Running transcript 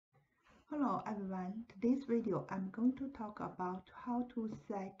Hello everyone, today's video I'm going to talk about how to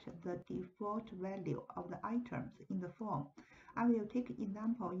set the default value of the items in the form. I will take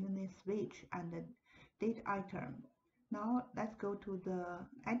example unit switch and date item. Now let's go to the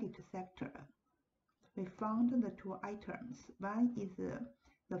edit sector. We found the two items. One is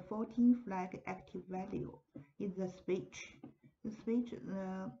the 14 flag active value is the switch. The switch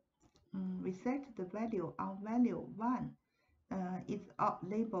we set the value on value 1 its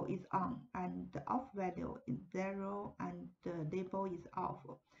label is on and the off value is 0 and the label is off.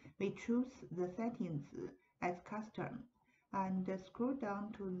 We choose the settings as custom and scroll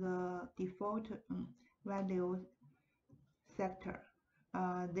down to the default value sector.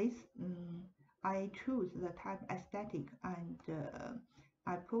 I choose the type aesthetic and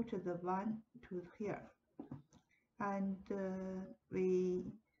I put the one to here, and we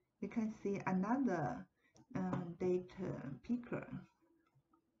can see another date picker.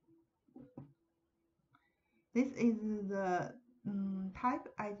 This is the type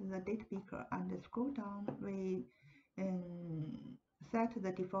as the date picker, and scroll down we set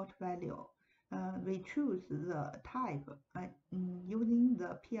the default value. We choose the type using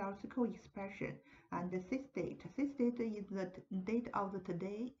the PL/SQL expression and the sysdate. Sysdate is the date of the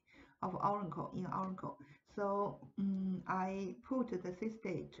today of Oracle in Oracle. So I put the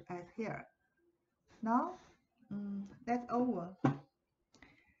sysdate as here. Now that's over.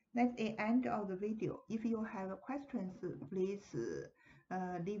 That's the end of the video. If you have questions, please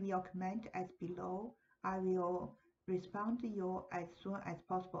leave your comment as below. I will respond to you as soon as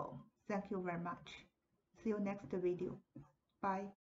possible. Thank you very much. See you next video. Bye.